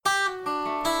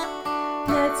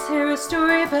Let's hear a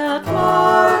story about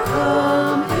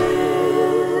Markham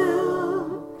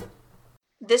Hill.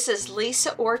 This is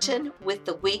Lisa Orton with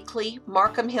the weekly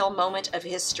Markham Hill Moment of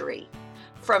History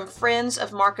from Friends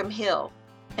of Markham Hill,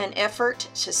 an effort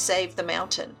to save the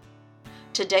mountain.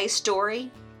 Today's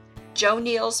story, Joe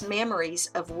Neal's Memories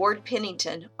of Ward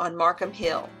Pennington on Markham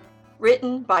Hill,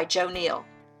 written by Joe Neal.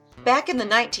 Back in the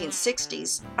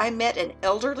 1960s, I met an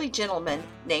elderly gentleman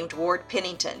named Ward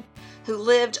Pennington, who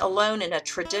lived alone in a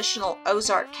traditional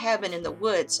Ozark cabin in the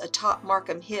woods atop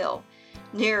Markham Hill,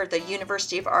 near the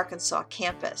University of Arkansas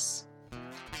campus.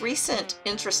 Recent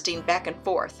interesting back and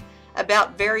forth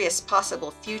about various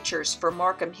possible futures for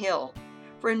Markham Hill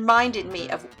reminded me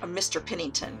of Mr.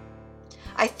 Pennington.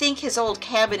 I think his old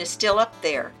cabin is still up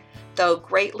there, though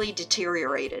greatly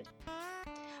deteriorated.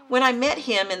 When I met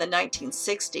him in the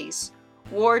 1960s,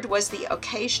 Ward was the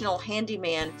occasional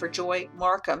handyman for Joy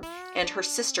Markham and her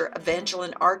sister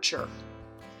Evangeline Archer.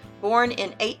 Born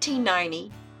in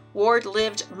 1890, Ward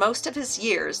lived most of his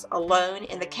years alone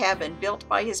in the cabin built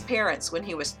by his parents when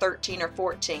he was 13 or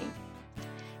 14.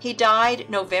 He died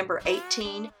November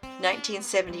 18,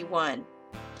 1971.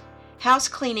 House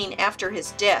cleaning after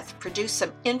his death produced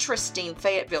some interesting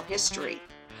Fayetteville history.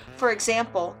 For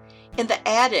example, in the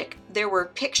attic there were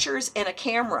pictures and a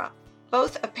camera,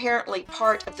 both apparently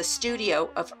part of the studio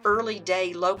of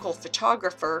early-day local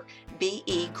photographer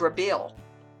B.E. Grabille.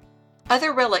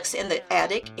 Other relics in the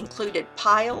attic included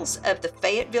piles of the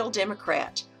Fayetteville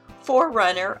Democrat,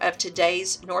 forerunner of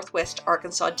today's Northwest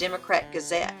Arkansas Democrat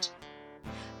Gazette.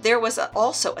 There was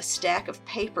also a stack of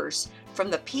papers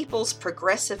from the People's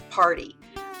Progressive Party,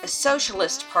 a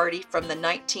socialist party from the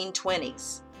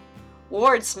 1920s.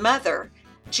 Ward's mother,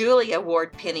 Julia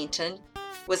Ward Pennington,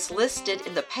 was listed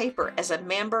in the paper as a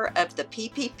member of the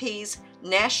PPP's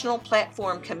National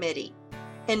Platform Committee.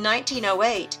 In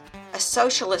 1908, a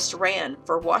socialist ran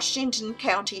for Washington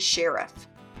County Sheriff.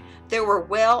 There were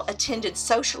well-attended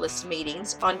socialist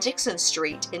meetings on Dixon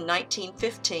Street in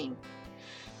 1915.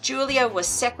 Julia was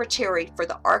secretary for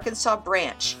the Arkansas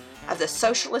branch of the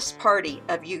Socialist Party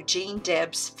of Eugene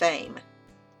Debs fame.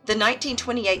 The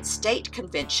 1928 State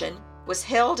Convention was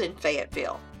held in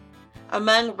Fayetteville.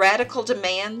 Among radical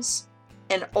demands,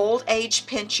 an old age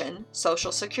pension,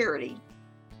 Social Security,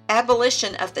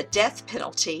 abolition of the death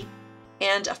penalty,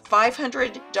 and a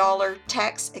 $500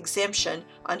 tax exemption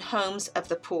on homes of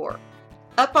the poor.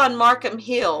 Up on Markham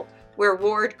Hill, where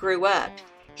Ward grew up,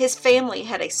 his family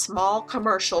had a small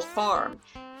commercial farm,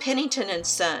 Pennington and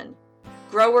Son,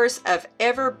 growers of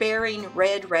ever-bearing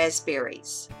red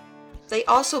raspberries. They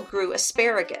also grew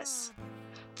asparagus.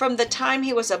 From the time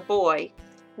he was a boy,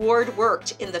 Ward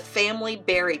worked in the family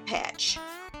berry patch,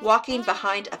 walking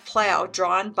behind a plow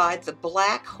drawn by the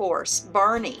black horse,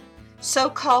 Barney, so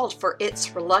called for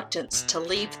its reluctance to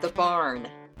leave the barn.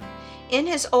 In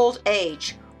his old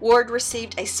age, Ward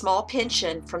received a small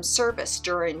pension from service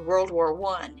during World War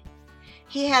I.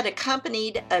 He had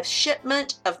accompanied a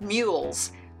shipment of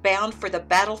mules bound for the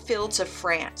battlefields of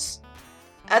France.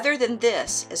 Other than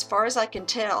this, as far as I can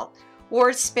tell,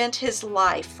 Ward spent his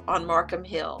life on Markham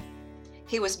Hill.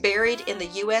 He was buried in the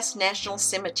U.S. National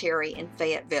Cemetery in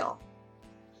Fayetteville.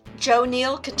 Joe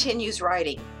Neal continues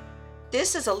writing,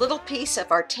 "This is a little piece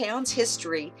of our town's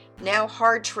history, now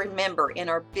hard to remember in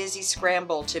our busy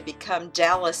scramble to become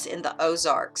Dallas in the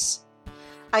Ozarks.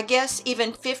 I guess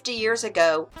even 50 years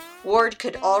ago, Ward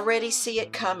could already see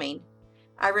it coming.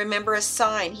 I remember a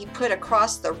sign he put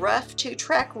across the rough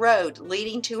two-track road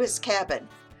leading to his cabin.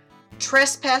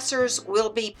 'Trespassers will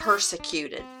be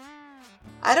persecuted.'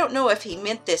 I don't know if he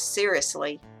meant this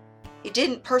seriously. He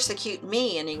didn't persecute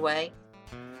me anyway."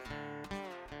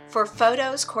 For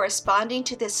photos corresponding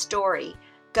to this story,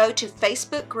 go to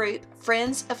Facebook group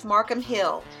Friends of Markham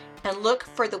Hill and look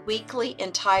for the weekly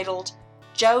entitled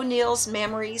Joe Neal's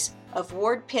Memories of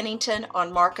Ward Pennington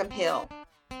on Markham Hill.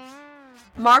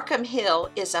 Markham Hill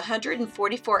is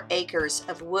 144 acres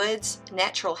of woods,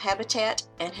 natural habitat,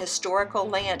 and historical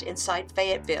land inside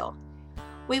Fayetteville.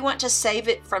 We want to save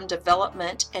it from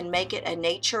development and make it a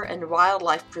nature and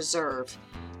wildlife preserve,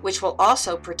 which will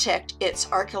also protect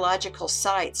its archaeological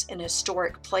sites and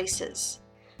historic places.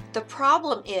 The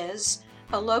problem is,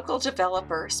 a local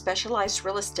developer, Specialized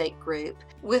Real Estate Group,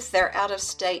 with their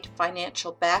out-of-state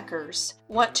financial backers,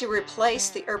 want to replace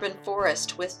the urban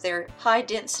forest with their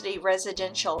high-density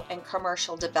residential and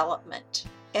commercial development,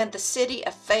 and the city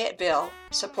of Fayetteville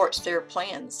supports their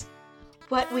plans.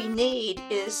 What we need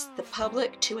is the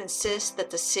public to insist that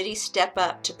the city step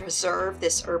up to preserve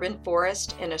this urban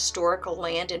forest and historical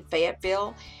land in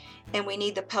Fayetteville and we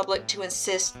need the public to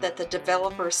insist that the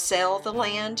developers sell the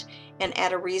land and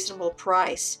at a reasonable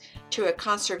price to a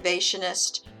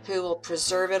conservationist who will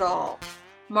preserve it all.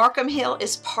 Markham Hill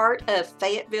is part of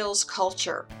Fayetteville's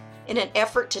culture. In an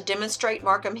effort to demonstrate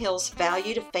Markham Hill's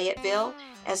value to Fayetteville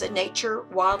as a nature,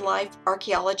 wildlife,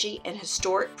 archaeology, and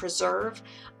historic preserve,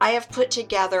 I have put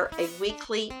together a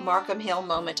weekly Markham Hill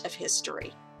moment of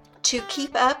history. To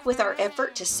keep up with our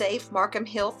effort to save Markham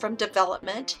Hill from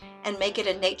development and make it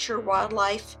a nature,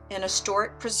 wildlife, and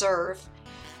historic preserve,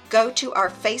 go to our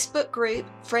Facebook group,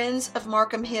 Friends of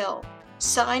Markham Hill,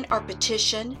 sign our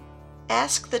petition,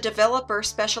 ask the developer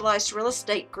Specialized Real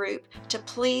Estate Group to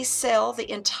please sell the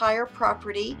entire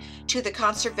property to the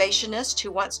conservationist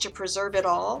who wants to preserve it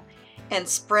all, and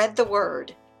spread the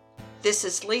word. This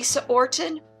is Lisa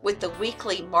Orton with the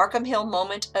weekly Markham Hill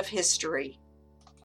Moment of History.